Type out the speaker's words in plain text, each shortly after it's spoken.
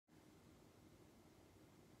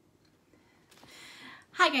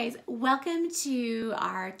Hi guys, welcome to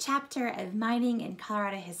our chapter of mining in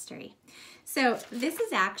Colorado history. So this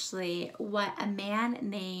is actually what a man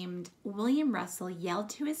named William Russell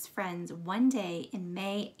yelled to his friends one day in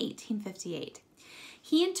May 1858.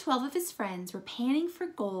 He and 12 of his friends were panning for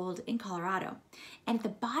gold in Colorado, and at the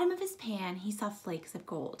bottom of his pan he saw flakes of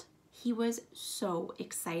gold. He was so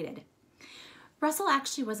excited. Russell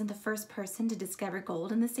actually wasn't the first person to discover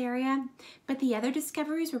gold in this area, but the other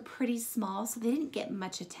discoveries were pretty small, so they didn't get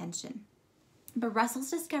much attention. But Russell's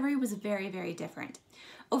discovery was very, very different.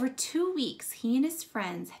 Over 2 weeks, he and his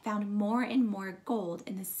friends found more and more gold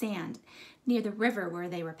in the sand near the river where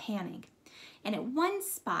they were panning. And at one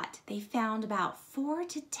spot, they found about $4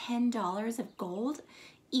 to $10 of gold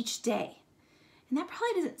each day. And that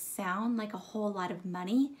probably doesn't sound like a whole lot of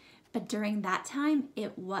money, but during that time,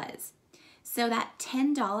 it was. So that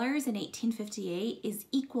 $10 in 1858 is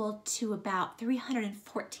equal to about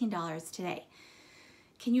 $314 today.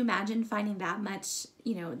 Can you imagine finding that much,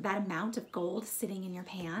 that amount of gold sitting in your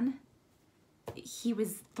pan? He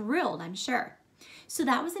was thrilled, I'm sure. So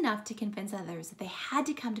that was enough to convince others that they had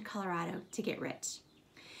to come to Colorado to get rich.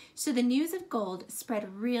 So the news of gold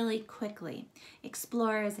spread really quickly.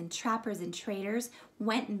 Explorers and trappers and traders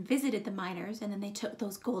went and visited the miners, and then they took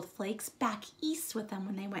those gold flakes back east with them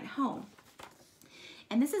when they went home.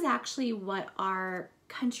 And this is actually what our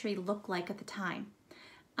country looked like at the time.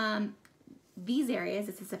 These areas,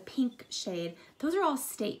 this is a pink shade, those are all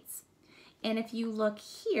states. And if you look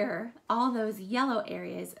here, all those yellow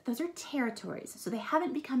areas, those are territories. So they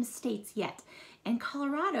haven't become states yet. And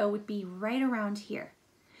Colorado would be right around here.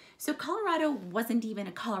 So Colorado wasn't even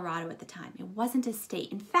a Colorado at the time. It wasn't a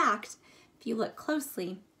state. In fact, if you look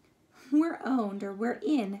closely, we're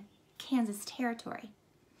in Kansas territory.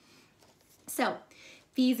 So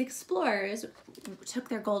these explorers took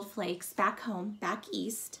their gold flakes back home, back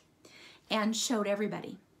east, and showed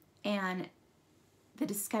everybody. And the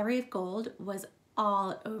discovery of gold was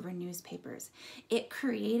all over newspapers. It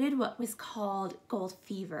created what was called gold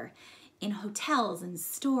fever in hotels and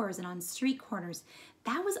stores and on street corners.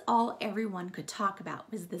 That was all everyone could talk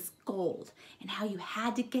about, was this gold and how you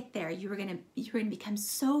had to get there. You were gonna become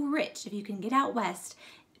so rich if you can get out west,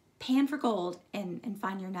 pan for gold, and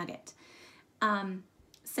find your nugget.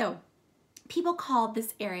 So people called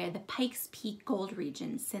this area the Pikes Peak Gold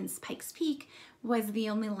Region, since Pikes Peak was the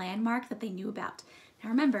only landmark that they knew about.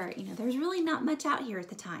 Now remember, there's really not much out here at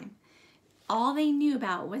the time. All they knew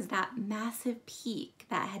about was that massive peak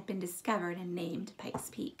that had been discovered and named Pikes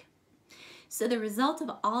Peak. So the result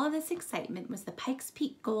of all of this excitement was the Pikes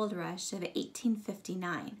Peak Gold Rush of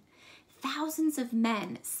 1859. Thousands of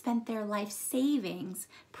men spent their life savings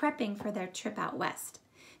prepping for their trip out west.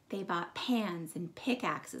 They bought pans and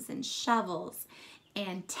pickaxes and shovels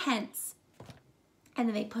and tents, and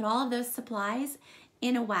then they put all of those supplies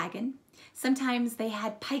in a wagon. Sometimes they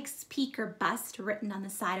had Pikes Peak or Bust written on the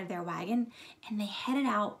side of their wagon, and they headed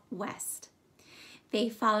out west. They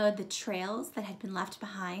followed the trails that had been left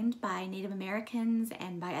behind by Native Americans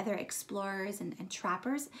and by other explorers and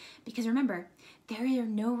trappers, because remember, there are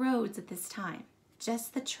no roads at this time,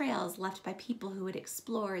 just the trails left by people who had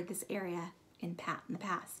explored this area in the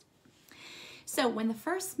past. So when the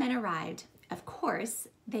first men arrived, of course,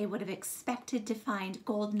 they would have expected to find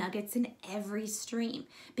gold nuggets in every stream,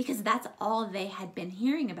 because that's all they had been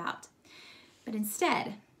hearing about. But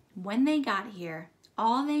instead, when they got here,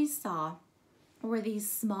 all they saw were these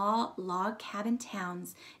small log cabin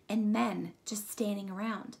towns and men just standing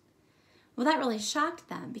around. Well, that really shocked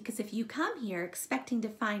them, because if you come here expecting to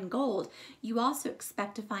find gold, you also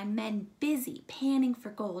expect to find men busy panning for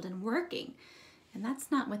gold and working. And that's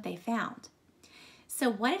not what they found. So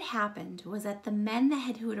what had happened was that the men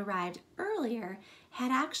who had arrived earlier had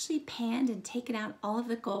actually panned and taken out all of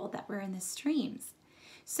the gold that were in the streams.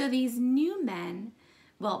 So these new men,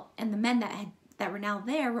 and the men that were now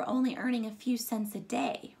there were only earning a few cents a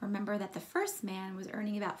day. Remember that the first man was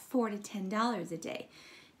earning about $4 to $10 a day.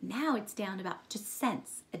 Now it's down to about just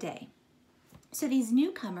cents a day. So these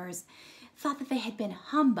newcomers thought that they had been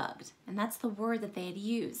humbugged, and that's the word that they had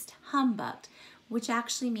used, humbugged, which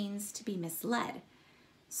actually means to be misled.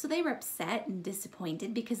 So they were upset and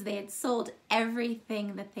disappointed because they had sold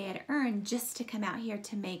everything that they had earned just to come out here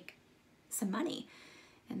to make some money.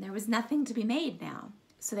 And there was nothing to be made now.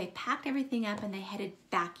 So they packed everything up and they headed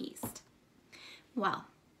back east. Well,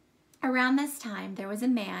 around this time, there was a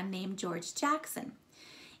man named George Jackson,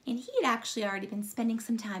 and he had actually already been spending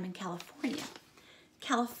some time in California.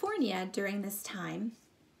 California during this time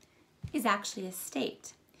is actually a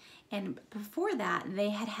state. And before that,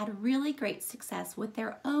 they had had really great success with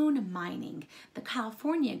their own mining, the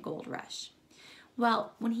California Gold Rush.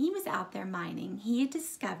 Well, when he was out there mining, he had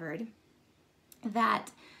discovered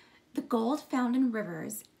that the gold found in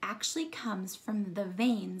rivers actually comes from the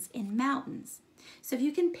veins in mountains. So if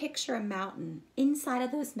you can picture a mountain, inside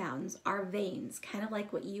of those mountains are veins, kind of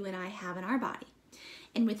like what you and I have in our body.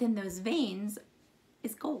 And within those veins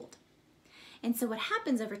is gold. And so what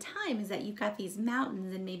happens over time is that you've got these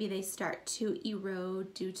mountains and maybe they start to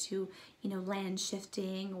erode due to, land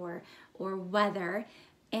shifting or weather,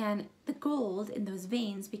 and the gold in those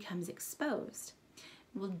veins becomes exposed.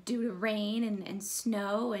 Well, due to rain and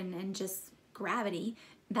snow and just gravity,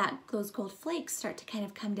 those gold flakes start to kind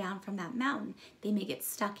of come down from that mountain. They may get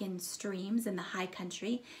stuck in streams in the high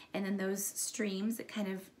country, and then those streams, it kind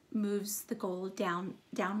of moves the gold down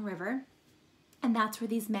river. And that's where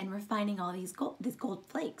these men were finding all these gold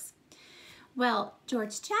flakes. Well,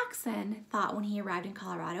 George Jackson thought when he arrived in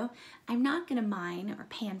Colorado, I'm not going to mine or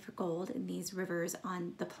pan for gold in these rivers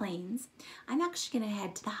on the plains. I'm actually going to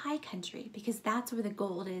head to the high country because that's where the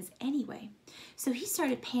gold is anyway. So he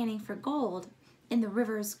started panning for gold in the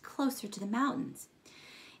rivers closer to the mountains.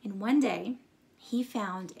 And one day, he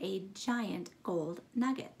found a giant gold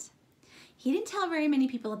nugget. He didn't tell very many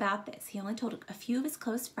people about this. He only told a few of his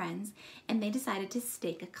close friends, and they decided to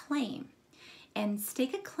stake a claim. And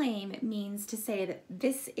stake a claim means to say that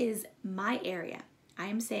this is my area.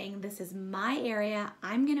 I'm saying this is my area.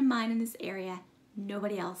 I'm going to mine in this area.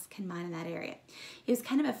 Nobody else can mine in that area. It was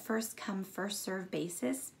kind of a first come, first serve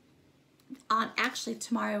basis. Actually,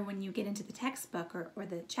 tomorrow when you get into the textbook or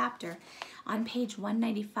the chapter, on page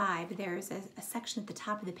 195, there's a section at the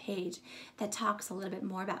top of the page that talks a little bit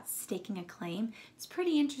more about staking a claim. It's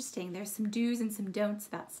pretty interesting. There's some do's and some don'ts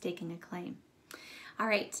about staking a claim. All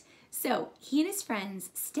right, so he and his friends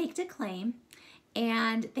staked a claim,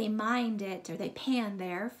 and they mined it, or they panned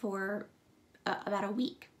there for about a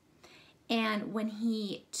week. And when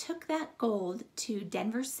he took that gold to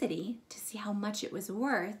Denver City to see how much it was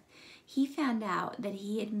worth, he found out that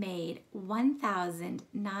he had made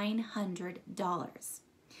 $1,900.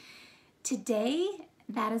 Today,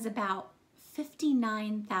 that is about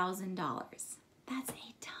 $59,000. That's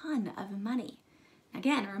a ton of money.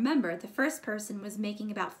 Again, remember, the first person was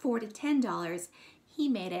making about $4 to $10. He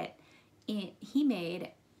made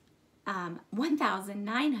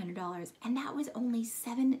 $1,900, and that was only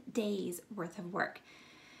 7 days worth of work.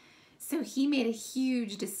 So he made a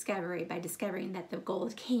huge discovery by discovering that the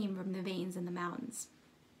gold came from the veins in the mountains.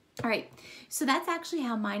 All right, so that's actually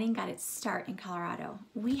how mining got its start in Colorado.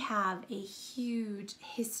 We have a huge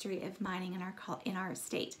history of mining in our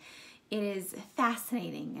state. It is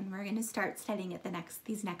fascinating, and we're going to start studying it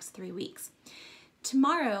these next 3 weeks.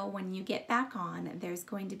 Tomorrow, when you get back on, there's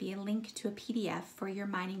going to be a link to a PDF for your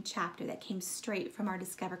mining chapter that came straight from our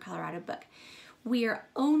Discover Colorado book. We are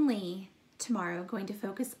only tomorrow going to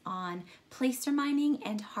focus on placer mining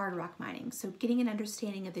and hard rock mining, so getting an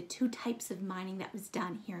understanding of the two types of mining that was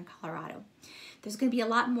done here in Colorado. There's going to be a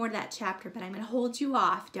lot more to that chapter, but I'm going to hold you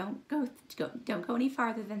off. Don't go any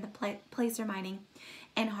farther than the placer mining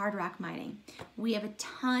and hard rock mining. We have a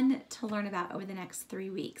ton to learn about over the next 3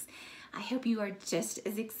 weeks. I hope you are just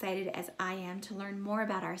as excited as I am to learn more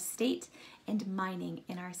about our state and mining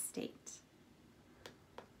in our state.